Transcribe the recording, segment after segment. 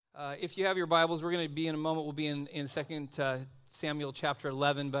If you have your Bibles, we're going to be in a moment. We'll be in 2 Samuel chapter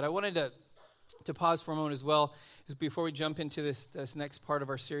 11. But I wanted to pause for a moment as well, because before we jump into this next part of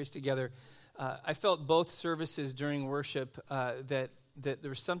our series together, I felt both services during worship that there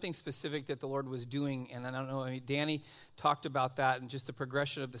was something specific that the Lord was doing. And I don't know, Danny talked about that and just the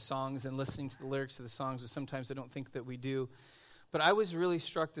progression of the songs and listening to the lyrics of the songs, which sometimes I don't think that we do. But I was really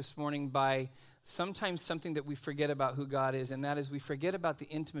struck this morning by sometimes something that we forget about who God is, and that is we forget about the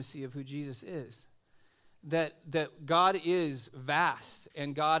intimacy of who Jesus is. That God is vast,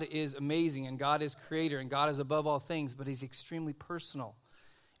 and God is amazing, and God is creator, and God is above all things, but he's extremely personal.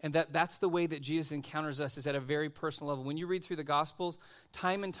 And that's the way that Jesus encounters us, is at a very personal level. When you read through the Gospels,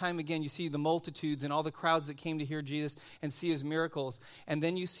 time and time again, you see the multitudes and all the crowds that came to hear Jesus and see his miracles. And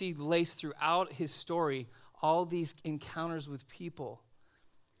then you see laced throughout his story all these encounters with people.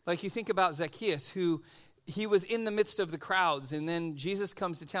 Like you think about Zacchaeus, who he was in the midst of the crowds, and then Jesus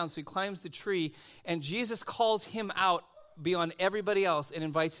comes to town, so he climbs the tree, and Jesus calls him out beyond everybody else and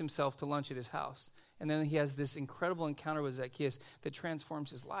invites himself to lunch at his house. And then he has this incredible encounter with Zacchaeus that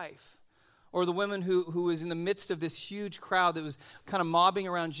transforms his life. Or the woman who was in the midst of this huge crowd that was kind of mobbing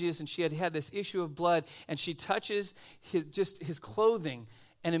around Jesus, and she had this issue of blood, and she touches his clothing,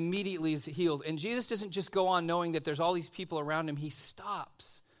 and immediately is healed. And Jesus doesn't just go on knowing that there's all these people around him. He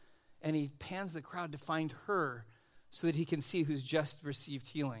stops, and he pans the crowd to find her so that he can see who's just received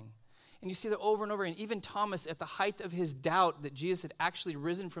healing. And you see that over and over. And even Thomas, at the height of his doubt that Jesus had actually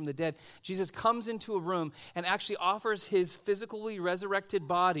risen from the dead, Jesus comes into a room and actually offers his physically resurrected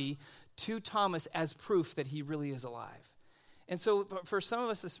body to Thomas as proof that he really is alive. And so for some of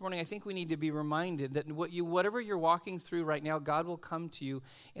us this morning, I think we need to be reminded that whatever you're walking through right now, God will come to you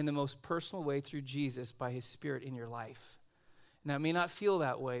in the most personal way through Jesus by his Spirit in your life. Now, it may not feel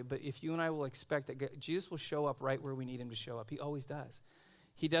that way, but if you and I will expect that Jesus will show up right where we need him to show up. He always does.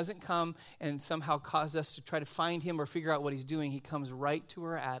 He doesn't come and somehow cause us to try to find him or figure out what he's doing. He comes right to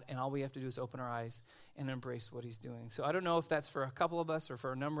where we're at, and all we have to do is open our eyes and embrace what he's doing. So I don't know if that's for a couple of us or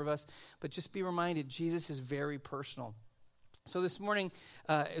for a number of us, but just be reminded, Jesus is very personal. So this morning,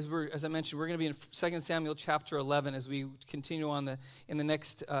 as I mentioned, we're going to be in 2 Samuel chapter 11 as we continue on in the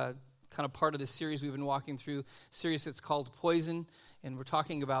next kind of part of the series we've been walking through, series that's called Poison, and we're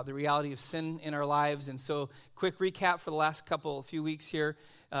talking about the reality of sin in our lives. And so, quick recap for the last few weeks here.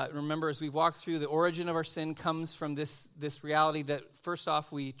 Remember, as we've walked through, the origin of our sin comes from this reality that, first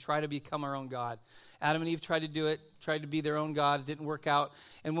off, we try to become our own God. Adam and Eve tried to do it, tried to be their own God. It didn't work out.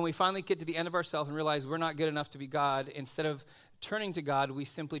 And when we finally get to the end of ourselves and realize we're not good enough to be God, instead of turning to God, we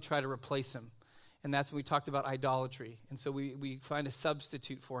simply try to replace him. And that's when we talked about idolatry. And so we find a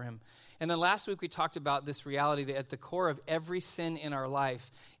substitute for him. And then last week we talked about this reality that at the core of every sin in our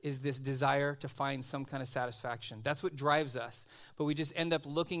life is this desire to find some kind of satisfaction. That's what drives us. But we just end up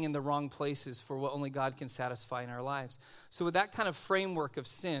looking in the wrong places for what only God can satisfy in our lives. So with that kind of framework of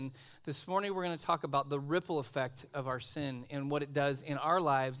sin, this morning we're going to talk about the ripple effect of our sin and what it does in our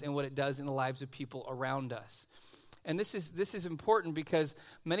lives and what it does in the lives of people around us. And this is important because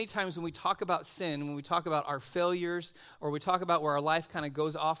many times when we talk about sin, when we talk about our failures, or we talk about where our life kind of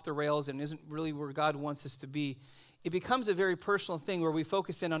goes off the rails and isn't really where God wants us to be, it becomes a very personal thing where we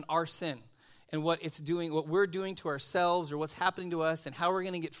focus in on our sin and what it's doing, what we're doing to ourselves or what's happening to us and how we're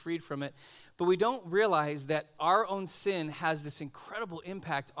going to get freed from it. But we don't realize that our own sin has this incredible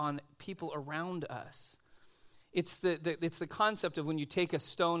impact on people around us. It's the concept of when you take a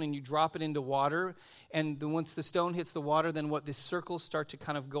stone and you drop it into water, and once the stone hits the water, then the circles start to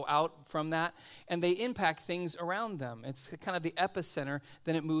kind of go out from that, and they impact things around them. It's kind of the epicenter,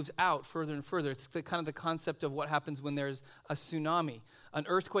 then it moves out further and further. It's kind of the concept of what happens when there's a tsunami. An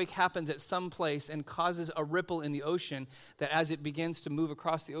earthquake happens at some place and causes a ripple in the ocean that as it begins to move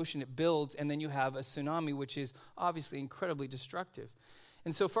across the ocean, it builds, and then you have a tsunami, which is obviously incredibly destructive.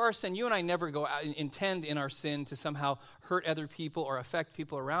 And so for our sin, you and I never go out and intend in our sin to somehow hurt other people or affect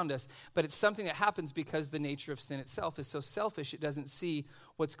people around us, but it's something that happens because the nature of sin itself is so selfish, it doesn't see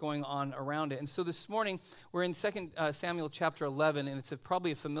what's going on around it. And so this morning, we're in 2 Samuel chapter 11, and it's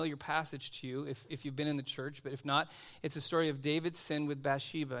probably a familiar passage to you if you've been in the church, but if not, it's a story of David's sin with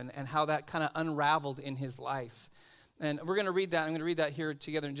Bathsheba and how that kind of unraveled in his life. And we're going to read that. I'm going to read that here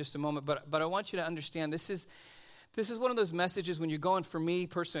together in just a moment, but I want you to understand this is one of those messages when you're going, for me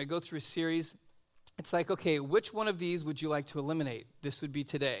personally, I go through a series, it's like, okay, which one of these would you like to eliminate? This would be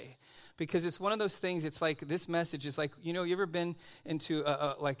today. Because it's one of those things, it's like, this message is like, you ever been into,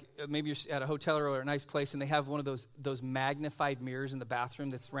 maybe you're at a hotel or a nice place, and they have one of those magnified mirrors in the bathroom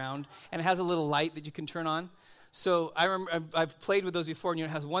that's round, and it has a little light that you can turn on? So I remember I've played with those before, and it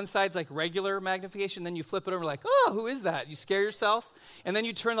has one side's like regular magnification, then you flip it over like, oh, who is that? You scare yourself, and then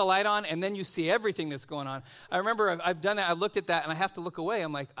you turn the light on, and then you see everything that's going on. I remember I've done that. I looked at that, and I have to look away.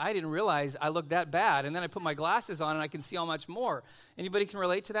 I'm like, I didn't realize I looked that bad, and then I put my glasses on, and I can see how much more. Anybody can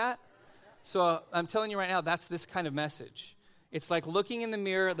relate to that? So I'm telling you right now, that's this kind of message. It's like looking in the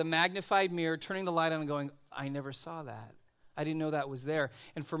mirror, the magnified mirror, turning the light on and going, I never saw that. I didn't know that was there.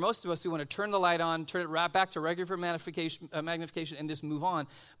 And for most of us, we want to turn the light on, turn it right back to regular magnification, and just move on.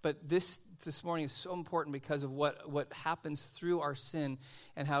 But this morning is so important because of what happens through our sin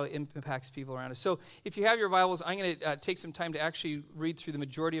and how it impacts people around us. So if you have your Bibles, I'm going to take some time to actually read through the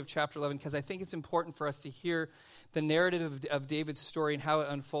majority of chapter 11 because I think it's important for us to hear the narrative of David's story and how it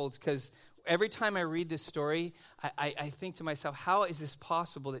unfolds, because every time I read this story, I think to myself, how is this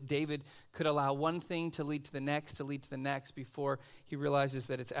possible that David could allow one thing to lead to the next before he realizes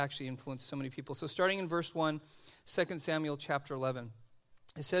that it's actually influenced so many people? So starting in verse 1, 2 Samuel chapter 11,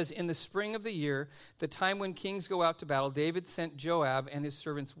 it says, in the spring of the year, the time when kings go out to battle, David sent Joab and his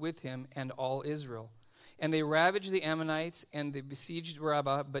servants with him and all Israel. And they ravaged the Ammonites and they besieged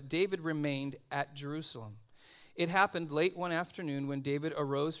Rabbah, but David remained at Jerusalem. It happened late one afternoon when David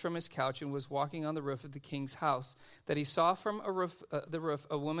arose from his couch and was walking on the roof of the king's house that he saw from the roof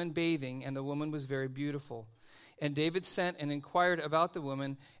a woman bathing, and the woman was very beautiful. And David sent and inquired about the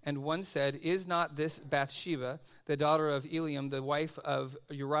woman, and one said, is not this Bathsheba, the daughter of Eliam, the wife of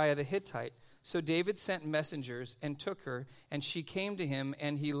Uriah the Hittite? So David sent messengers and took her, and she came to him,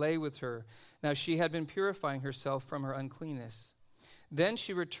 and he lay with her. Now she had been purifying herself from her uncleanness. Then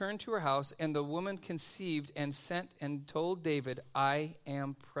she returned to her house, and the woman conceived and sent and told David, I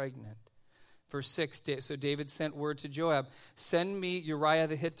am pregnant. Verse 6, so David sent word to Joab, send me Uriah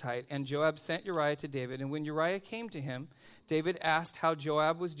the Hittite. And Joab sent Uriah to David. And when Uriah came to him, David asked how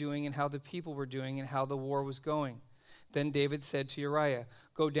Joab was doing and how the people were doing and how the war was going. Then David said to Uriah,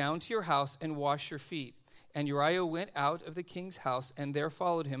 go down to your house and wash your feet. And Uriah went out of the king's house, and there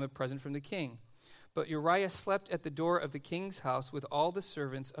followed him a present from the king. But Uriah slept at the door of the king's house with all the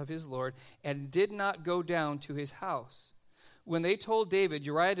servants of his lord and did not go down to his house. When they told David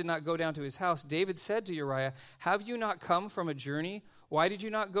Uriah did not go down to his house, David said to Uriah, have you not come from a journey? Why did you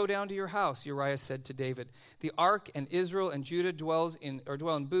not go down to your house? Uriah said to David, the ark and Israel and Judah dwell in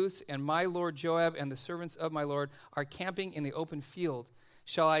booths, and my lord Joab and the servants of my lord are camping in the open field.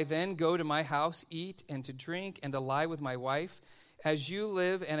 Shall I then go to my house, eat and to drink and to lie with my wife? As you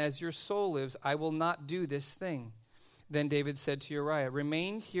live and as your soul lives, I will not do this thing. Then David said to Uriah,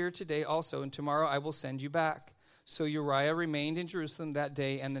 remain here today also, and tomorrow I will send you back. So Uriah remained in Jerusalem that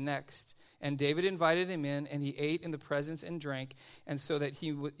day and the next. And David invited him in, and he ate in the presence and drank, and so that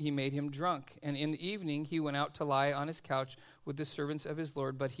he made him drunk. And in the evening he went out to lie on his couch with the servants of his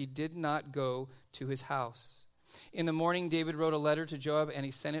Lord, but he did not go to his house. In the morning, David wrote a letter to Joab, and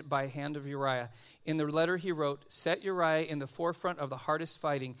he sent it by hand of Uriah. In the letter he wrote, set Uriah in the forefront of the hardest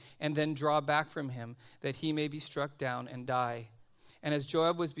fighting, and then draw back from him, that he may be struck down and die. And as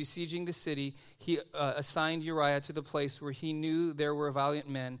Joab was besieging the city, he assigned Uriah to the place where he knew there were valiant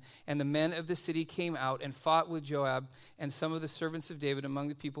men. And the men of the city came out and fought with Joab, and some of the servants of David among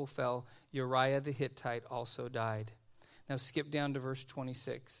the people fell. Uriah the Hittite also died. Now skip down to verse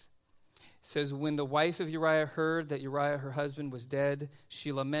 26. It says, when the wife of Uriah heard that Uriah, her husband, was dead,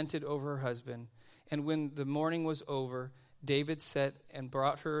 she lamented over her husband. And when the mourning was over, David sent and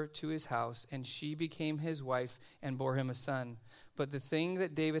brought her to his house, and she became his wife and bore him a son. But the thing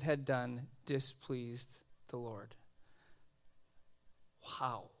that David had done displeased the Lord.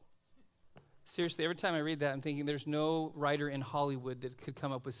 Wow. Seriously, every time I read that, I'm thinking there's no writer in Hollywood that could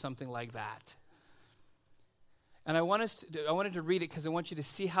come up with something like that. And I wanted to read it because I want you to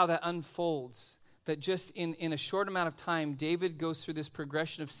see how that unfolds. That just in a short amount of time, David goes through this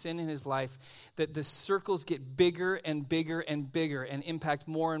progression of sin in his life, that the circles get bigger and bigger and bigger and impact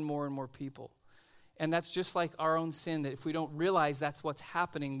more and more and more people. And that's just like our own sin, that if we don't realize that's what's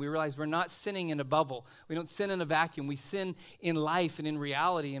happening, we realize we're not sinning in a bubble. We don't sin in a vacuum. We sin in life and in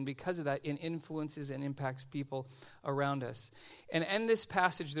reality, and because of that, it influences and impacts people around us. And in this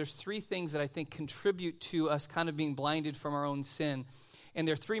passage, there's three things that I think contribute to us kind of being blinded from our own sin. And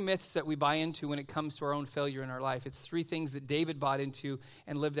there are three myths that we buy into when it comes to our own failure in our life. It's three things that David bought into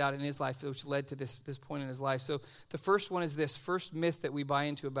and lived out in his life, which led to this point in his life. So the first one is this. First myth that we buy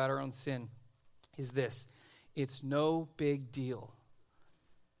into about our own sin is this: it's no big deal.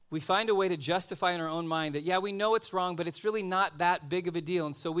 We find a way to justify in our own mind that, yeah, we know it's wrong, but it's really not that big of a deal.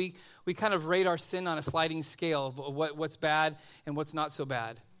 And so we kind of rate our sin on a sliding scale of what's bad and what's not so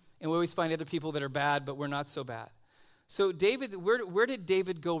bad. And we always find other people that are bad, but we're not so bad. So David, where did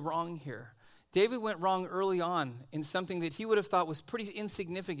David go wrong here? David went wrong early on in something that he would have thought was pretty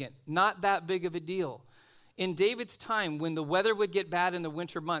insignificant, not that big of a deal. In David's time, when the weather would get bad in the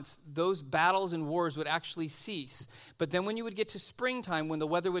winter months, those battles and wars would actually cease. But then when you would get to springtime, when the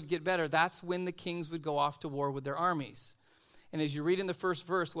weather would get better, that's when the kings would go off to war with their armies. And as you read in the first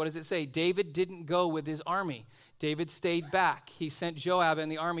verse, what does it say? David didn't go with his army. David stayed back. He sent Joab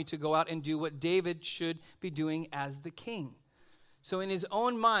and the army to go out and do what David should be doing as the king. So in his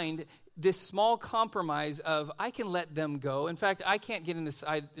own mind, this small compromise of, I can let them go. In fact, I can't get in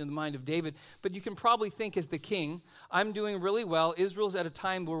the mind of David, but you can probably think as the king, I'm doing really well. Israel's at a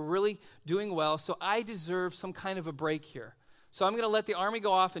time where we're really doing well, so I deserve some kind of a break here. So I'm going to let the army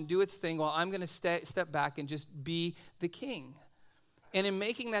go off and do its thing while I'm going to step back and just be the king. And in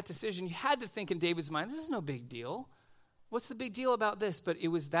making that decision, you had to think in David's mind, this is no big deal. What's the big deal about this? But it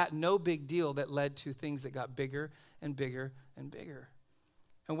was that no big deal that led to things that got bigger and bigger and bigger.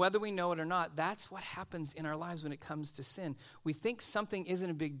 And whether we know it or not, that's what happens in our lives when it comes to sin. We think something isn't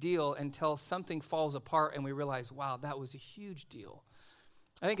a big deal until something falls apart and we realize, wow, that was a huge deal.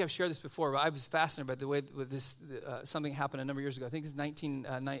 I think I've shared this before, but I was fascinated by the way this something happened a number of years ago. I think it's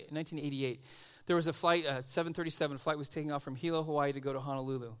 1988. There was a flight, a 737 flight was taking off from Hilo, Hawaii to go to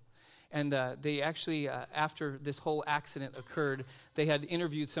Honolulu. And they actually, after this whole accident occurred, they had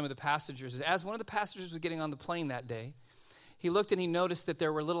interviewed some of the passengers. As one of the passengers was getting on the plane that day, he looked and he noticed that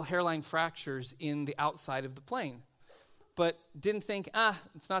there were little hairline fractures in the outside of the plane. But didn't think,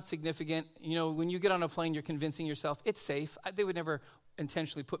 it's not significant. You know, when you get on a plane, you're convincing yourself, it's safe. They would never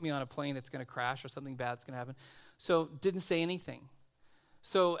intentionally put me on a plane that's going to crash or something bad's going to happen. So didn't say anything.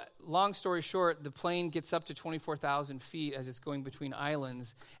 So long story short, the plane gets up to 24,000 feet as it's going between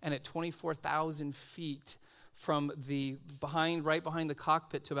islands. And at 24,000 feet from the right behind the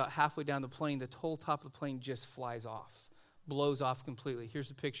cockpit to about halfway down the plane, the whole top of the plane just flies off, blows off completely.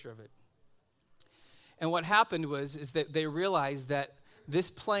 Here's a picture of it. And what happened is that they realized that this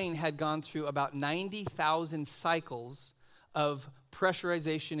plane had gone through about 90,000 cycles of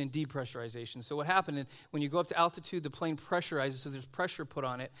pressurization and depressurization. So what happened, when you go up to altitude, the plane pressurizes, so there's pressure put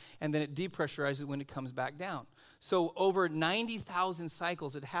on it, and then it depressurizes when it comes back down. So over 90,000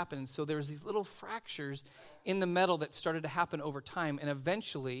 cycles it happened, and so there's these little fractures in the metal that started to happen over time, and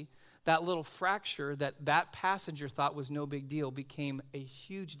eventually that little fracture that passenger thought was no big deal became a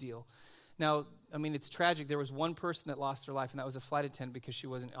huge deal. Now, I mean, it's tragic. There was one person that lost their life, and that was a flight attendant because she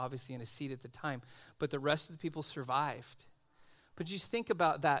wasn't obviously in a seat at the time, but the rest of the people survived. But just think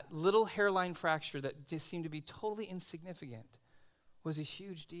about that little hairline fracture that just seemed to be totally insignificant was a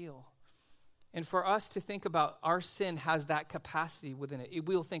huge deal. And for us to think about our sin has that capacity within it.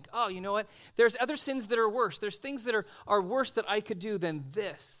 We'll think, oh, you know what? There's other sins that are worse. There's things that are worse that I could do than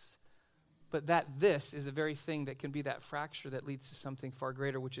this. But this is the very thing that can be that fracture that leads to something far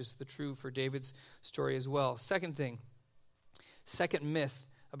greater, which is the true for David's story as well. Second myth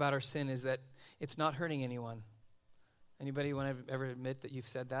about our sin is that it's not hurting anyone. Anybody want to ever admit that you've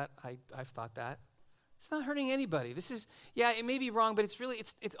said that? I've thought that. It's not hurting anybody. This is, it may be wrong, but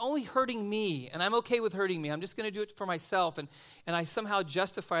it's only hurting me, and I'm okay with hurting me. I'm just going to do it for myself, and I somehow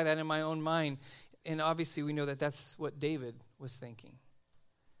justify that in my own mind. And obviously we know that that's what David was thinking.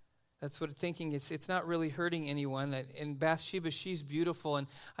 That's what thinking, it's not really hurting anyone. And Bathsheba, she's beautiful, and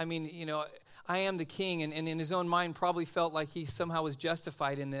I mean, you know, I am the king, and in his own mind probably felt like he somehow was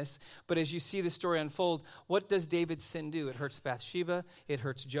justified in this. But as you see the story unfold, what does David's sin do? It hurts Bathsheba, it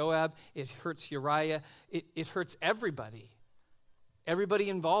hurts Joab, it hurts Uriah, it hurts everybody. Everybody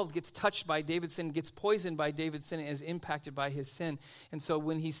involved gets touched by David's sin, gets poisoned by David's sin, and is impacted by his sin. And so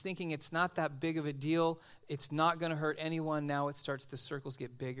when he's thinking it's not that big of a deal, it's not going to hurt anyone, now the circles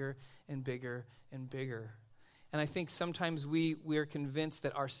get bigger and bigger and bigger. And I think sometimes we are convinced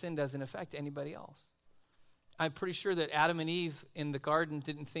that our sin doesn't affect anybody else. I'm pretty sure that Adam and Eve in the garden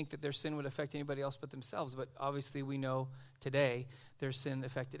didn't think that their sin would affect anybody else but themselves. But obviously we know today their sin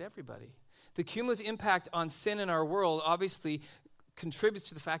affected everybody. The cumulative impact on sin in our world obviously contributes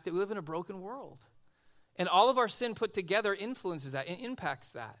to the fact that we live in a broken world. And all of our sin put together influences that and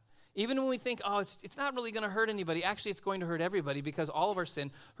impacts that. Even when we think, it's not really going to hurt anybody, actually it's going to hurt everybody because all of our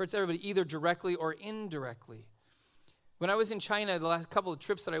sin hurts everybody either directly or indirectly. When I was in China, the last couple of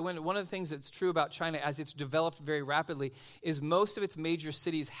trips that I went, one of the things that's true about China as it's developed very rapidly is most of its major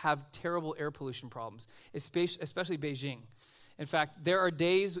cities have terrible air pollution problems, especially Beijing. In fact, there are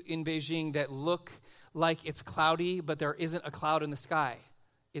days in Beijing that look like it's cloudy, but there isn't a cloud in the sky.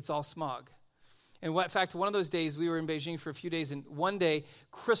 It's all smog. And in fact, one of those days, we were in Beijing for a few days, and one day,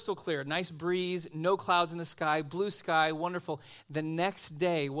 crystal clear, nice breeze, no clouds in the sky, blue sky, wonderful. The next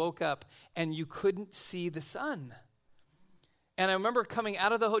day, woke up, and you couldn't see the sun. And I remember coming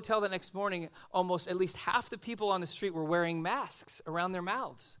out of the hotel the next morning, almost at least half the people on the street were wearing masks around their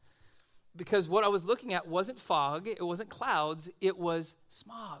mouths. Because what I was looking at wasn't fog, it wasn't clouds, it was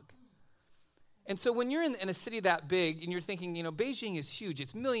smog. And so when you're in a city that big and you're thinking, Beijing is huge,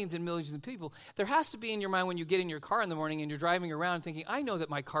 it's millions and millions of people, there has to be in your mind when you get in your car in the morning and you're driving around thinking, I know that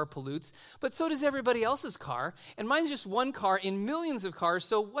my car pollutes, but so does everybody else's car, and mine's just one car in millions of cars,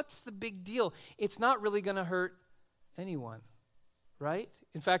 so what's the big deal? It's not really going to hurt anyone, right?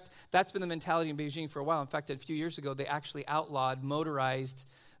 In fact, that's been the mentality in Beijing for a while. In fact, a few years ago, they actually outlawed motorized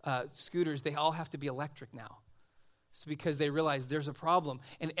scooters. They all have to be electric now. It's because they realize there's a problem.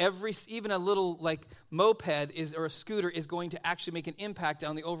 And even a little moped or a scooter is going to actually make an impact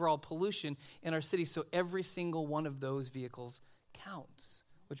on the overall pollution in our city. So every single one of those vehicles counts.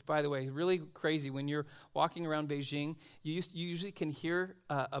 Which, by the way, really crazy. When you're walking around Beijing, you usually can hear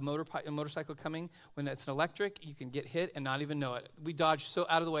a motorcycle coming. When it's an electric, you can get hit and not even know it. We dodge so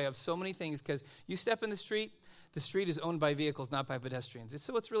out of the way of so many things because you step in the street is owned by vehicles, not by pedestrians. It's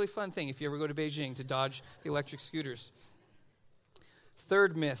a really fun thing if you ever go to Beijing to dodge the electric scooters.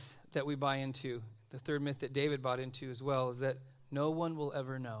 Third myth that we buy into, the third myth that David bought into as well, is that no one will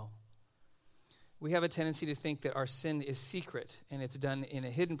ever know. We have a tendency to think that our sin is secret and it's done in a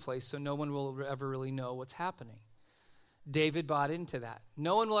hidden place, so no one will ever really know what's happening. David bought into that.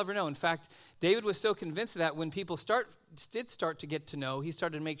 No one will ever know. In fact, David was so convinced of that when people did start to get to know, he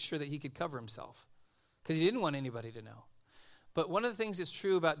started to make sure that he could cover himself because he didn't want anybody to know. But one of the things that's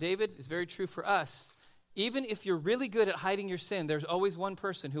true about David is very true for us. Even if you're really good at hiding your sin, there's always one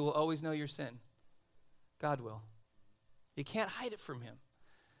person who will always know your sin. God will. You can't hide it from him.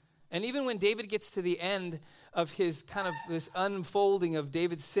 And even when David gets to the end of his kind of this unfolding of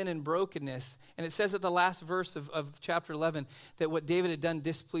David's sin and brokenness, and it says at the last verse of chapter 11 that what David had done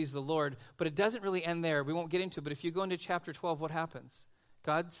displeased the Lord, but it doesn't really end there. We won't get into it, but if you go into chapter 12, what happens?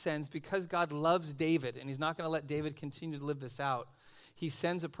 God sends, because God loves David, and he's not going to let David continue to live this out, he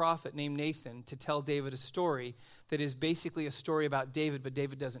sends a prophet named Nathan to tell David a story that is basically a story about David, but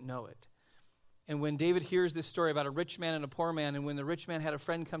David doesn't know it. And when David hears this story about a rich man and a poor man, and when the rich man had a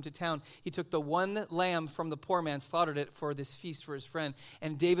friend come to town, he took the one lamb from the poor man, slaughtered it for this feast for his friend,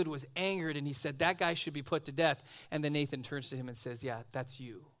 and David was angered, and he said, that guy should be put to death. And then Nathan turns to him and says, yeah, that's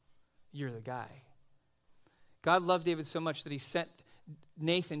you. You're the guy. God loved David so much that he sent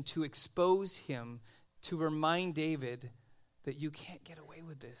Nathan to expose him, to remind David that you can't get away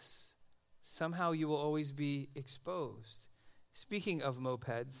with this. Somehow you will always be exposed. Speaking of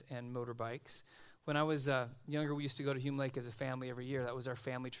mopeds and motorbikes, when I was younger, we used to go to Hume Lake as a family every year. That was our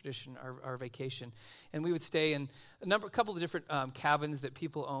family tradition, our vacation. And we would stay in a couple of different cabins that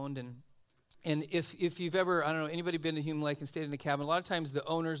people owned. And if you've ever, I don't know, anybody been to Hume Lake and stayed in a cabin, a lot of times the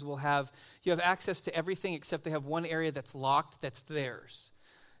owners will you have access to everything except they have one area that's locked that's theirs.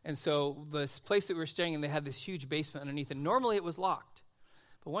 And so this place that we were staying in, they had this huge basement underneath, and normally it was locked.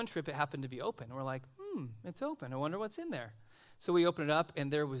 But one trip it happened to be open. And we're like, it's open. I wonder what's in there. So we opened it up,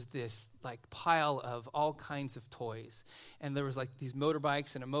 and there was this pile of all kinds of toys. And there was these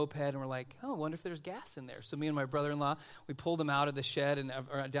motorbikes and a moped, and we're like, I wonder if there's gas in there. So me and my brother-in-law, we pulled them out of the shed and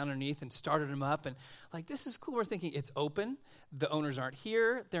down underneath and started them up. And this is cool. We're thinking it's open. The owners aren't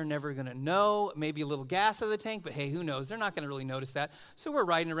here. They're never going to know. Maybe a little gas out of the tank, but hey, who knows? They're not going to really notice that. So we're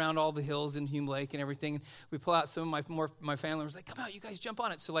riding around all the hills in Hume Lake and everything. And we pull out some of my family was like, come out, you guys jump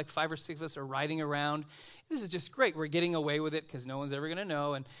on it. So 5 or 6 of us are riding around. This is just great. We're getting away with it because no one's ever going to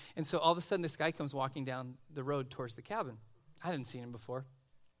know. And so all of a sudden, this guy comes walking down the road towards the cabin. I hadn't seen him before.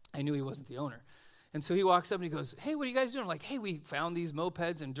 I knew he wasn't the owner. And so he walks up and he goes, hey, what are you guys doing? I'm like, hey, we found these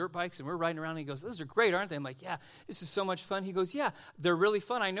mopeds and dirt bikes and we're riding around. And he goes, those are great, aren't they? I'm like, yeah, this is so much fun. He goes, yeah, they're really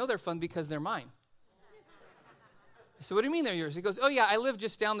fun. I know they're fun because they're mine. I said, what do you mean they're yours? He goes, oh, yeah, I live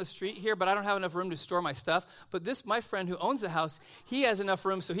just down the street here, but I don't have enough room to store my stuff. But my friend who owns the house, he has enough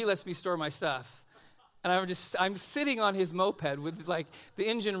room, so he lets me store my stuff. And I'm sitting on his moped with the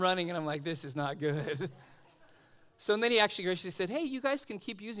engine running, and I'm like, this is not good. So then he actually graciously said, hey, you guys can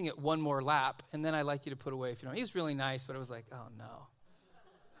keep using it one more lap, and then I'd like you to put away if you don't. He was really nice, but I was like, oh, no.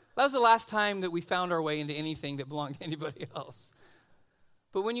 That was the last time that we found our way into anything that belonged to anybody else.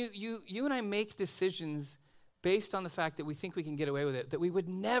 But when you and I make decisions based on the fact that we think we can get away with it, that we would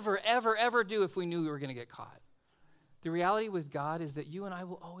never, ever, ever do if we knew we were going to get caught. The reality with God is that you and I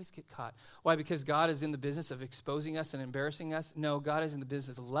will always get caught. Why? Because God is in the business of exposing us and embarrassing us? No, God is in the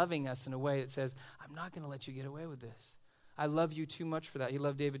business of loving us in a way that says, I'm not going to let you get away with this. I love you too much for that. He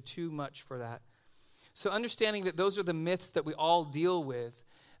loved David too much for that. So understanding that those are the myths that we all deal with,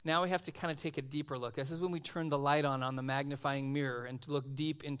 now we have to kind of take a deeper look. This is when we turn the light on the magnifying mirror and to look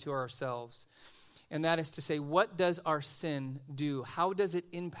deep into ourselves. And that is to say, what does our sin do? How does it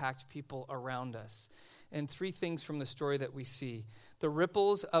impact people around us? And 3 things from the story that we see. The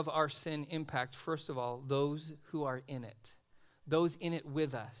ripples of our sin impact, first of all, those who are in it. Those in it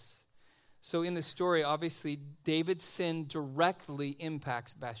with us. So in the story, obviously, David's sin directly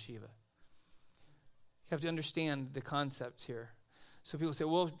impacts Bathsheba. You have to understand the concept here. So people say,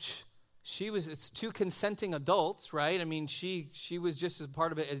 well, it's 2 consenting adults, right? I mean, she was just as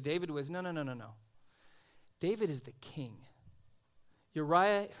part of it as David was. No. David is the king.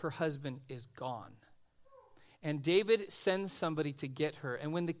 Uriah, her husband, is gone. And David sends somebody to get her.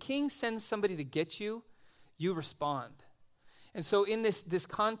 And when the king sends somebody to get you, you respond. And so in this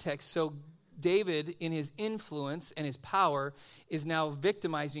context, so David, in his influence and his power, is now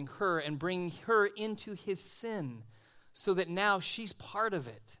victimizing her and bringing her into his sin so that now she's part of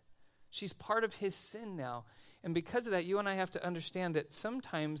it. She's part of his sin now. And because of that, you and I have to understand that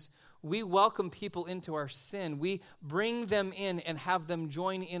sometimes we welcome people into our sin. We bring them in and have them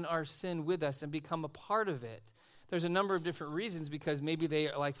join in our sin with us and become a part of it. There's a number of different reasons, because maybe they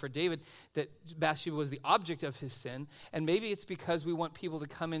are like for David, that Bathsheba was the object of his sin, and maybe it's because we want people to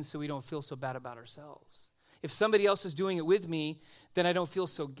come in so we don't feel so bad about ourselves. If somebody else is doing it with me, then I don't feel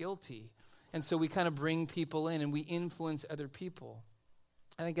so guilty. And so we kind of bring people in and we influence other people.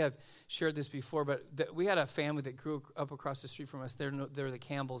 I think I've shared this before, but we had a family that grew up across the street from us. They're the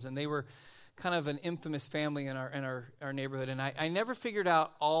Campbells, and they were kind of an infamous family in our neighborhood. And I never figured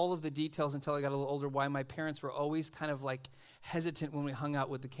out all of the details until I got a little older, why my parents were always kind of like hesitant when we hung out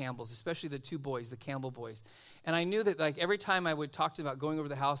with the Campbells, especially the 2 boys, the Campbell boys. And I knew that like every time I would talk to them about going over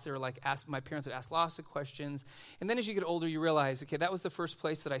the house, they were like, my parents would ask lots of questions. And then as you get older, you realize, okay, that was the first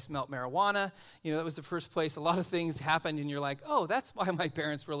place that I smelt marijuana. That was the first place a lot of things happened, and you're like, oh, that's why my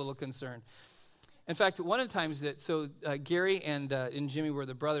parents were a little concerned. In fact, one of the times Gary and Jimmy were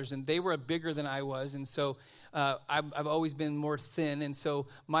the brothers, and they were bigger than I was, and so I've always been more thin, and so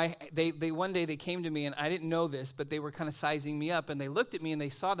they one day they came to me, and I didn't know this, but they were kind of sizing me up, and they looked at me, and they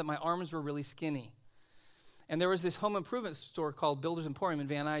saw that my arms were really skinny. And there was this home improvement store called Builders Emporium in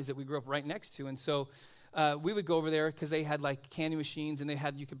Van Nuys that we grew up right next to, and so we would go over there because they had like candy machines,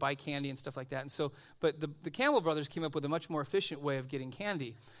 and you could buy candy and stuff like that. And so, but the Campbell brothers came up with a much more efficient way of getting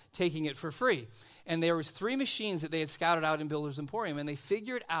candy, taking it for free. And there was 3 machines that they had scouted out in Builders Emporium, and they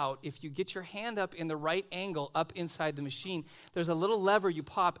figured out if you get your hand up in the right angle up inside the machine, there's a little lever you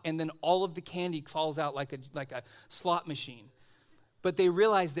pop, and then all of the candy falls out like a slot machine. But they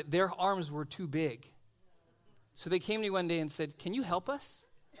realized that their arms were too big. So they came to me one day and said, "Can you help us?"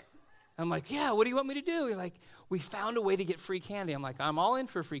 I'm like, "Yeah, what do you want me to do?" They're like, "We found a way to get free candy." I'm like, "I'm all in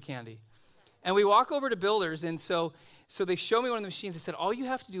for free candy." And we walk over to Builders, and so they show me one of the machines. They said, "All you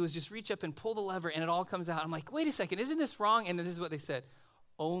have to do is just reach up and pull the lever, and it all comes out." I'm like, "Wait a second, isn't this wrong?" And then this is what they said: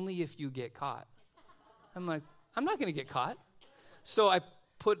 "Only if you get caught." I'm like, "I'm not going to get caught." So I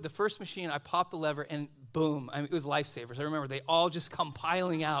put the first machine, I popped the lever, and boom, it was lifesavers. I remember they all just come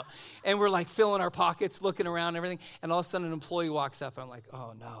piling out, and we're like filling our pockets, looking around and everything, and all of a sudden an employee walks up, and I'm like,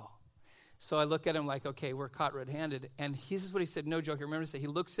 "Oh no." So I look at him like, okay, we're caught red-handed. And this is what he said, no joke. I remember to say, he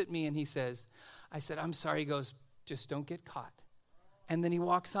looks at me and he says, I said, "I'm sorry." He goes, "Just don't get caught." And then he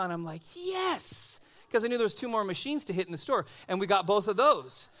walks on. I'm like, yes, because I knew there was 2 more machines to hit in the store. And we got both of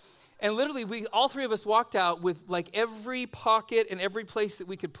those. And literally, all 3 of us walked out with like every pocket and every place that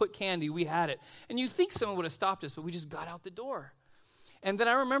we could put candy, we had it. And you'd think someone would have stopped us, but we just got out the door. And then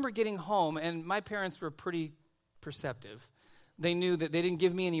I remember getting home, and my parents were pretty perceptive. They knew that they didn't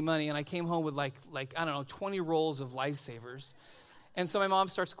give me any money, and I came home with like I don't know, 20 rolls of lifesavers. And so my mom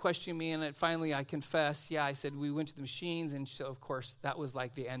starts questioning me, and finally I confess, yeah, I said, we went to the machines, and so of course that was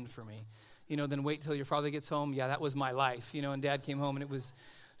like the end for me. Then wait till your father gets home. Yeah, that was my life, and Dad came home, and it was.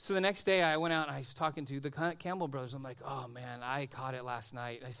 So the next day I went out, and I was talking to the Campbell brothers. I'm like, "Oh man, I caught it last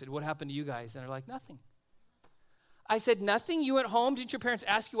night." I said, "What happened to you guys?" And they're like, "Nothing." I said, "Nothing? You went home? Didn't your parents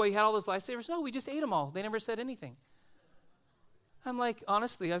ask you why you had all those lifesavers?" "No, we just ate them all. They never said anything." I'm like,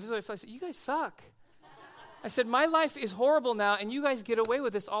 honestly, I said, "You guys suck." I said, "My life is horrible now, and you guys get away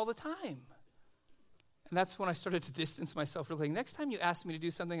with this all the time." And that's when I started to distance myself. Like, next time you ask me to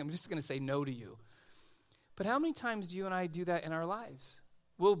do something, I'm just going to say no to you. But how many times do you and I do that in our lives?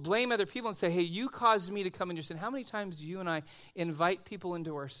 We'll blame other people and say, "Hey, you caused me to come into your sin." How many times do you and I invite people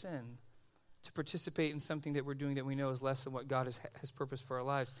into our sin to participate in something that we're doing that we know is less than what God has purposed for our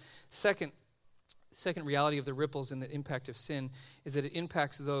lives? Second reality of the ripples and the impact of sin is that it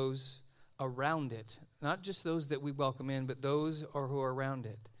impacts those around it. Not just those that we welcome in, but those who are around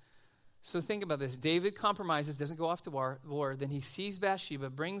it. So think about this. David compromises, doesn't go off to war. Then he sees Bathsheba,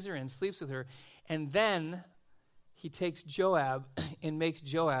 brings her in, sleeps with her, and then he takes Joab and makes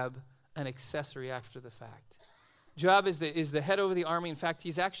Joab an accessory after the fact. Joab is the head over the army. In fact,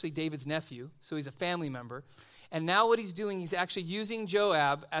 he's actually David's nephew, so he's a family member. And now what he's doing, he's actually using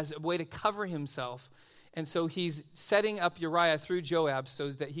Joab as a way to cover himself. And so he's setting up Uriah through Joab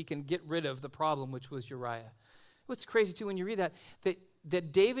so that he can get rid of the problem, which was Uriah. What's crazy, too, when you read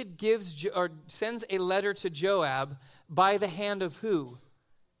that David gives or sends a letter to Joab by the hand of who?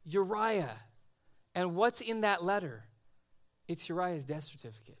 Uriah. And what's in that letter? It's Uriah's death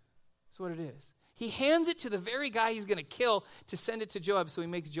certificate. That's what it is. He hands it to the very guy he's going to kill to send it to Joab, so he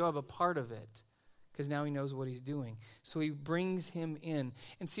makes Joab a part of it because now he knows what he's doing. So he brings him in.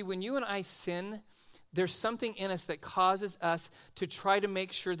 And see, when you and I sin, there's something in us that causes us to try to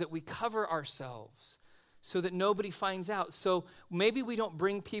make sure that we cover ourselves so that nobody finds out. So maybe we don't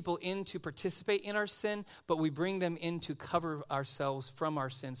bring people in to participate in our sin, but we bring them in to cover ourselves from our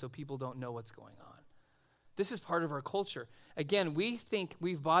sin so people don't know what's going on. This is part of our culture. Again, we think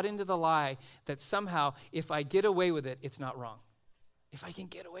we've bought into the lie that somehow if I get away with it, it's not wrong. If I can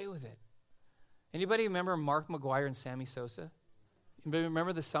get away with it. Anybody remember Mark McGwire and Sammy Sosa? Anybody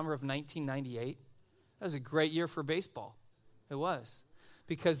remember the summer of 1998? That was a great year for baseball. It was.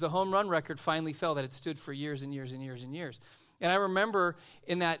 Because the home run record finally fell that it stood for years and years and years and years. And I remember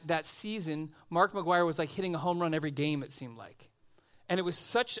in that season, Mark McGwire was like hitting a home run every game, it seemed like. And it was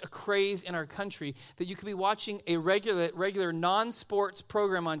such a craze in our country that you could be watching a regular non-sports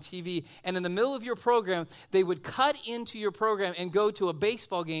program on TV, and in the middle of your program, they would cut into your program and go to a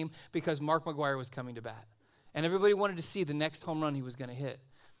baseball game because Mark McGwire was coming to bat. And everybody wanted to see the next home run he was going to hit.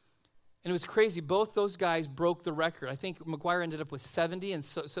 And it was crazy. Both those guys broke the record. I think McGwire ended up with 70 and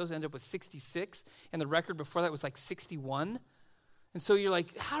Sosa ended up with 66, and the record before that was like 61. And so you're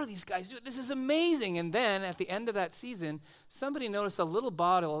like, how do these guys do it? This is amazing. And then at the end of that season, somebody noticed a little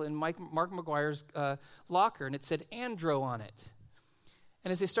bottle in Mark McGwire's locker, and it said Andro on it.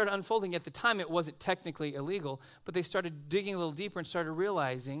 And as they started unfolding, at the time it wasn't technically illegal, but they started digging a little deeper and started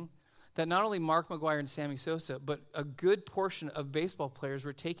realizing that not only Mark McGwire and Sammy Sosa, but a good portion of baseball players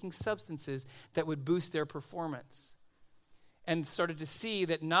were taking substances that would boost their performance. And started to see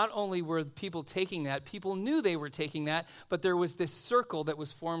that not only were people taking that, people knew they were taking that, but there was this circle that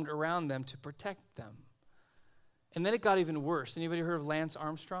was formed around them to protect them. And then it got even worse. Anybody heard of Lance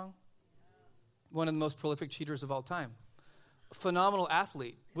Armstrong? One of the most prolific cheaters of all time. A phenomenal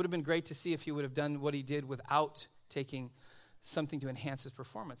athlete. Would have been great to see if he would have done what he did without taking something to enhance his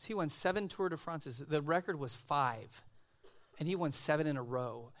performance. He won 7 Tour de France's. The record was 5. And he won 7 in a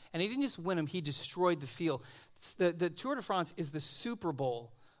row. And he didn't just win them, he destroyed the field. The Tour de France is the Super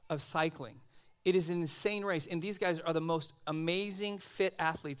Bowl of cycling. It is an insane race. And these guys are the most amazing, fit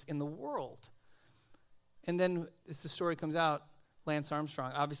athletes in the world. And then as the story comes out, Lance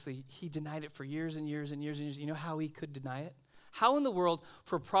Armstrong, obviously, he denied it for years and years and years and years. You know how he could deny it? How in the world,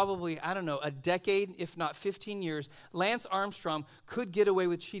 for probably, a decade, if not 15 years, Lance Armstrong could get away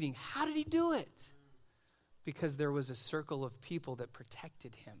with cheating? How did he do it? Because there was a circle of people that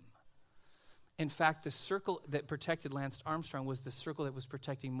protected him. In fact, the circle that protected Lance Armstrong was the circle that was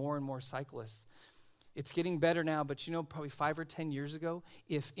protecting more and more cyclists. It's getting better now, but probably 5 or 10 years ago,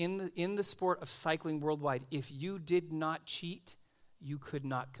 if in the sport of cycling worldwide, if you did not cheat, you could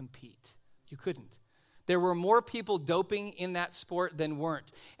not compete. You couldn't. There were more people doping in that sport than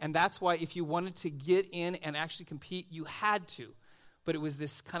weren't. And that's why if you wanted to get in and actually compete, you had to. But it was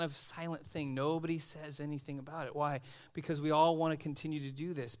this kind of silent thing. Nobody says anything about it. Why? Because we all want to continue to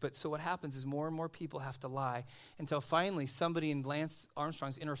do this. But so what happens is more and more people have to lie until finally somebody in Lance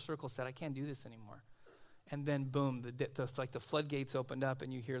Armstrong's inner circle said, I can't do this anymore. And then boom, it's like the floodgates opened up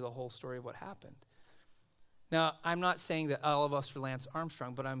and you hear the whole story of what happened. Now, I'm not saying that all of us are Lance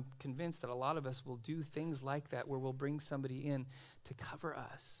Armstrong, but I'm convinced that a lot of us will do things like that where we'll bring somebody in to cover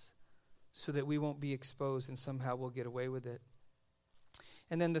us so that we won't be exposed and somehow we'll get away with it.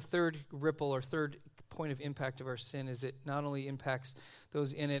 And then the third ripple or third point of impact of our sin is it not only impacts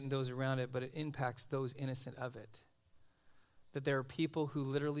those in it and those around it, but it impacts those innocent of it. That there are people who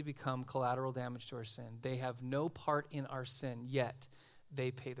literally become collateral damage to our sin. They have no part in our sin, yet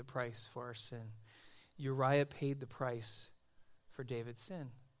they pay the price for our sin. Uriah paid the price for David's sin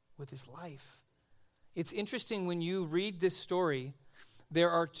with his life. It's interesting when you read this story,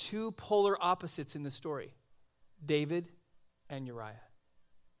 there are 2 polar opposites in the story, David and Uriah.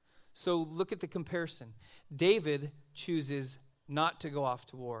 So look at the comparison. David chooses not to go off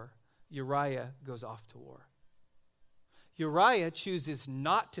to war. Uriah goes off to war. Uriah chooses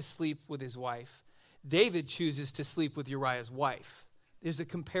not to sleep with his wife. David chooses to sleep with Uriah's wife. There's a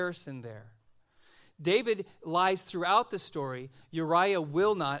comparison there. David lies throughout the story. Uriah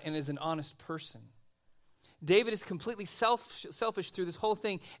will not and is an honest person. David is completely selfish through this whole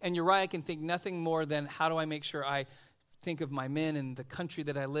thing, and Uriah can think nothing more than, how do I make sure I think of my men and the country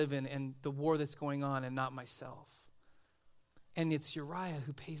that I live in and the war that's going on and not myself. And it's Uriah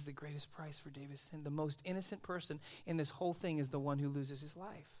who pays the greatest price for David's sin. The most innocent person in this whole thing is the one who loses his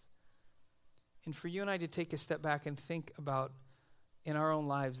life. And for you and I to take a step back and think about in our own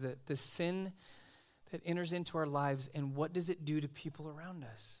lives that the sin that enters into our lives, and what does it do to people around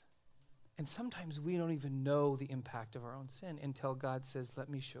us? And sometimes we don't even know the impact of our own sin until God says, let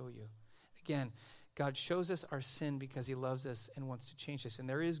me show you. Again, God shows us our sin because he loves us and wants to change us. And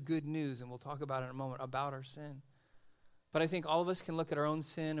there is good news, and we'll talk about it in a moment, about our sin. But I think all of us can look at our own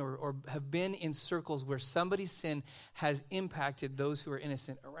sin or have been in circles where somebody's sin has impacted those who are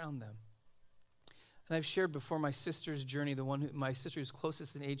innocent around them. And I've shared before my sister's journey, my sister who's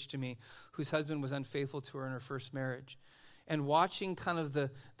closest in age to me, whose husband was unfaithful to her in her first marriage. And watching kind of the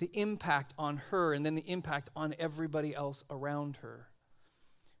impact on her and then the impact on everybody else around her.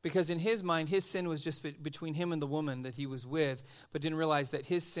 Because in his mind, his sin was just between him and the woman that he was with, but didn't realize that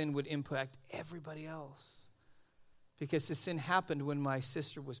his sin would impact everybody else. Because the sin happened when my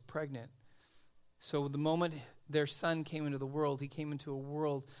sister was pregnant. So the moment their son came into the world, he came into a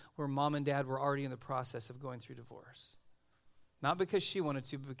world where mom and dad were already in the process of going through divorce. Not because she wanted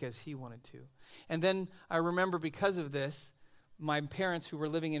to, but because he wanted to. And then I remember because of this, my parents who were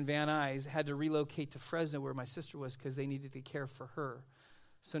living in Van Nuys had to relocate to Fresno where my sister was because they needed to care for her.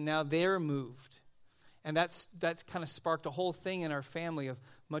 So now they're moved. And that's kind of sparked a whole thing in our family of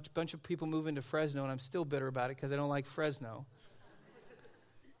bunch of people moving to Fresno, and I'm still bitter about it because I don't like Fresno.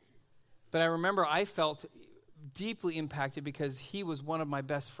 But I remember I felt deeply impacted because he was one of my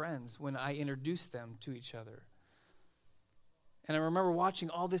best friends when I introduced them to each other. And I remember watching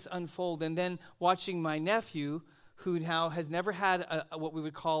all this unfold and then watching my nephew, who now has never had what we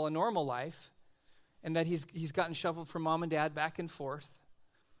would call a normal life, and that he's gotten shuffled from mom and dad back and forth.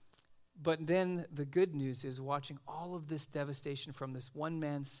 But then the good news is watching all of this devastation from this one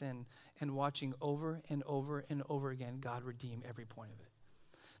man's sin and watching over and over and over again God redeem every point of it.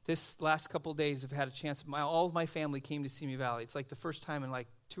 This last couple of days I've had a chance, all of my family came to Simi Valley. It's like the first time in like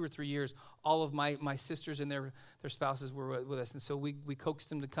 2 or 3 years, all of my sisters and their spouses were with us. And so we coaxed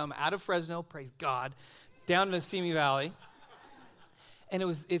them to come out of Fresno, praise God, down to Simi Valley. And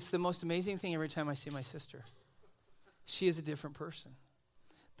it's the most amazing thing every time I see my sister. She is a different person.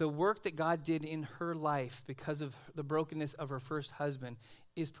 The work that God did in her life because of the brokenness of her first husband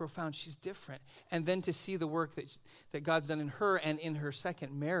is profound. She's different. And then to see the work that God's done in her and in her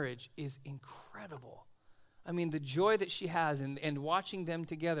second marriage is incredible. I mean, the joy that she has and watching them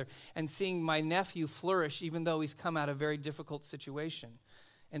together and seeing my nephew flourish even though he's come out of a very difficult situation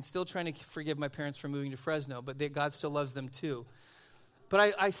and still trying to forgive my parents for moving to Fresno, but God still loves them too.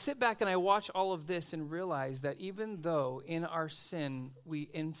 But I sit back and I watch all of this and realize that even though in our sin we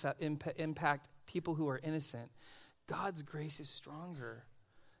impact people who are innocent, God's grace is stronger.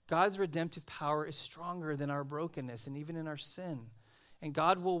 God's redemptive power is stronger than our brokenness and even in our sin. And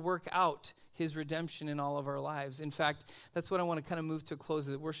God will work out his redemption in all of our lives. In fact, that's what I want to kind of move to a close.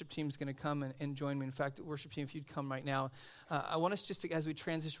 The worship team is going to come and join me. In fact, the worship team, if you'd come right now, I want us just to, as we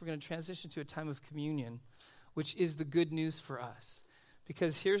transition, we're going to transition to a time of communion, which is the good news for us.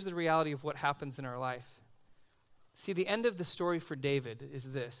 Because here's the reality of what happens in our life. See, the end of the story for David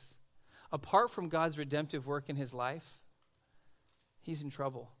is this. Apart from God's redemptive work in his life, he's in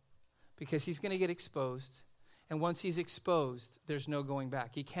trouble. Because he's going to get exposed. And once he's exposed, there's no going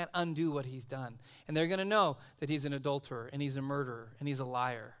back. He can't undo what he's done. And they're going to know that he's an adulterer, and he's a murderer, and he's a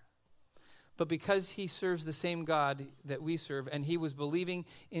liar. But because he serves the same God that we serve, and he was believing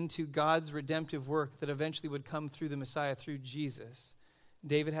into God's redemptive work that eventually would come through the Messiah, through Jesus,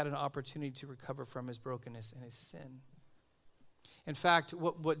 David had an opportunity to recover from his brokenness and his sin. In fact,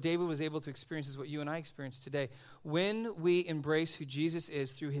 what David was able to experience is what you and I experience today. When we embrace who Jesus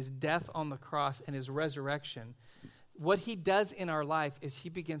is through his death on the cross and his resurrection, what he does in our life is he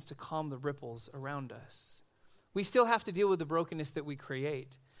begins to calm the ripples around us. We still have to deal with the brokenness that we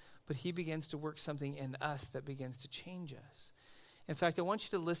create, but he begins to work something in us that begins to change us. In fact, I want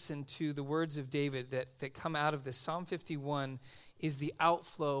you to listen to the words of David that come out of this. Psalm 51 is the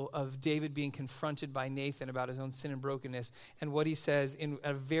outflow of David being confronted by Nathan about his own sin and brokenness and what he says in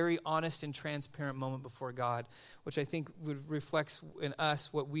a very honest and transparent moment before God, which I think reflects in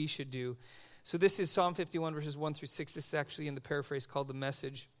us what we should do. So this is Psalm 51, verses 1 through 6. This is actually in the paraphrase called The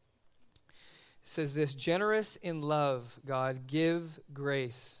Message. It says this, generous in love, God, give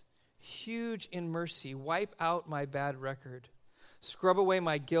grace. Huge in mercy, wipe out my bad record. Scrub away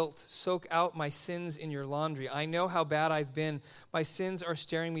my guilt. Soak out my sins in your laundry. I know how bad I've been. My sins are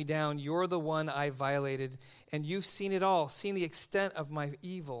staring me down. You're the one I violated, and you've seen it all, seen the extent of my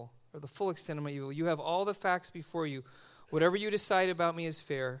evil, or the full extent of my evil. You have all the facts before you. Whatever you decide about me is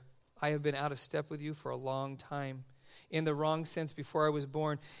fair. I have been out of step with you for a long time. In the wrong sense, before I was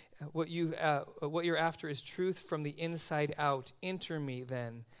born, what you're after is truth from the inside out. Enter me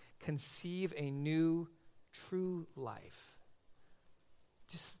then. Conceive a new, true life.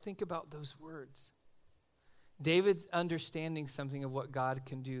 Just think about those words. David's understanding something of what God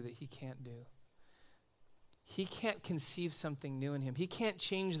can do that he can't do. He can't conceive something new in him. He can't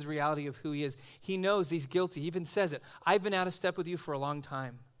change the reality of who he is. He knows he's guilty. He even says it. I've been out of step with you for a long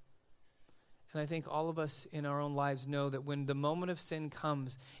time. And I think all of us in our own lives know that when the moment of sin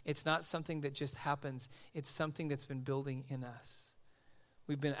comes, it's not something that just happens. It's something that's been building in us.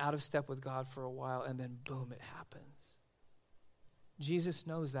 We've been out of step with God for a while, and then boom, it happens. Jesus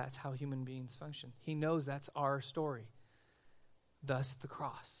knows that's how human beings function. He knows that's our story. Thus, the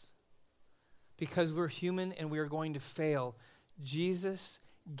cross. Because we're human and we are going to fail, Jesus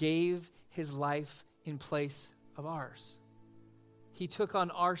gave his life in place of ours. He took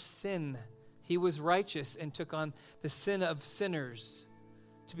on our sin. He was righteous and took on the sin of sinners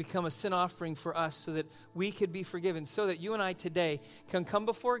to become a sin offering for us so that we could be forgiven, so that you and I today can come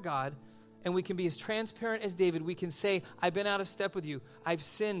before God and we can be as transparent as David. We can say, I've been out of step with you. I've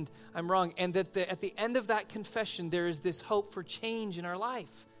sinned. I'm wrong. And that at the end of that confession, there is this hope for change in our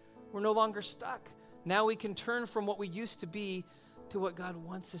life. We're no longer stuck. Now we can turn from what we used to be to what God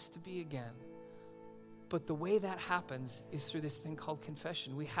wants us to be again. But the way that happens is through this thing called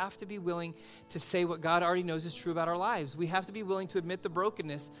confession. We have to be willing to say what God already knows is true about our lives. We have to be willing to admit the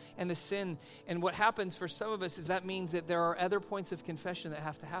brokenness and the sin. And what happens for some of us is that means that there are other points of confession that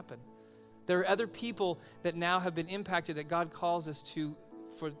have to happen. There are other people that now have been impacted that God calls us to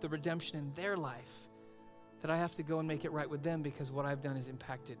for the redemption in their life, that I have to go and make it right with them because what I've done has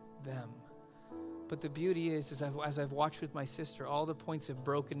impacted them. But the beauty is as I've watched with my sister, all the points of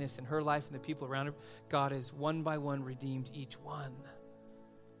brokenness in her life and the people around her, God has one by one redeemed each one.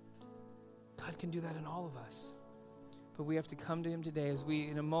 God can do that in all of us. But we have to come to him today. As we,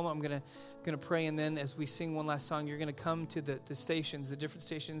 in a moment, I'm going to pray, and then as we sing one last song, you're going to come to the stations, the different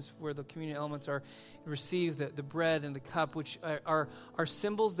stations where the communion elements are, receive the bread and the cup, which are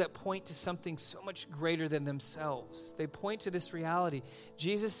symbols that point to something so much greater than themselves. They point to this reality.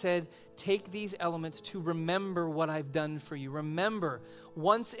 Jesus said, take these elements to remember what I've done for you. Remember,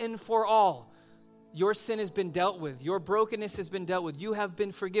 once and for all, your sin has been dealt with. Your brokenness has been dealt with. You have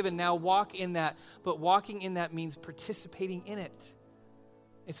been forgiven. Now walk in that. But walking in that means participating in it.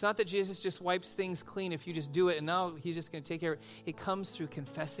 It's not that Jesus just wipes things clean if you just do it and now he's just going to take care of it. It comes through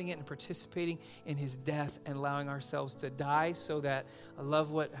confessing it and participating in his death and allowing ourselves to die so that, I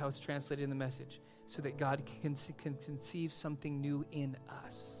love how it's translated in the message, so that God can conceive something new in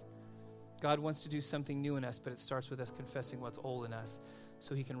us. God wants to do something new in us, but it starts with us confessing what's old in us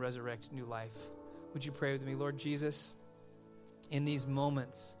so he can resurrect new life. Would you pray with me? Lord Jesus, in these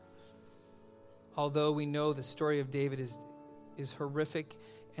moments, although we know the story of David is horrific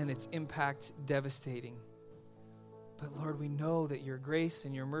and its impact devastating, but Lord, we know that your grace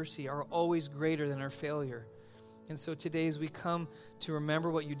and your mercy are always greater than our failure. And so today as we come to remember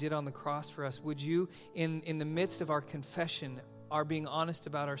what you did on the cross for us, would you, in the midst of our confession, our being honest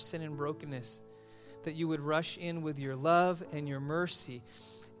about our sin and brokenness, that you would rush in with your love and your mercy,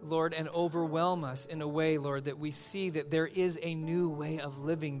 Lord, and overwhelm us in a way, Lord, that we see that there is a new way of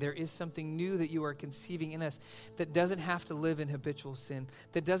living. There is something new that you are conceiving in us that doesn't have to live in habitual sin,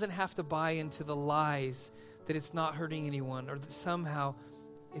 that doesn't have to buy into the lies that it's not hurting anyone or that somehow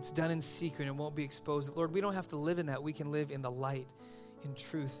it's done in secret and won't be exposed. Lord, we don't have to live in that. We can live in the light, in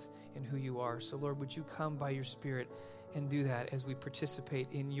truth, in who you are. So, Lord, would you come by your Spirit and do that as we participate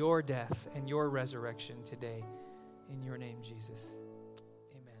in your death and your resurrection today. In your name, Jesus.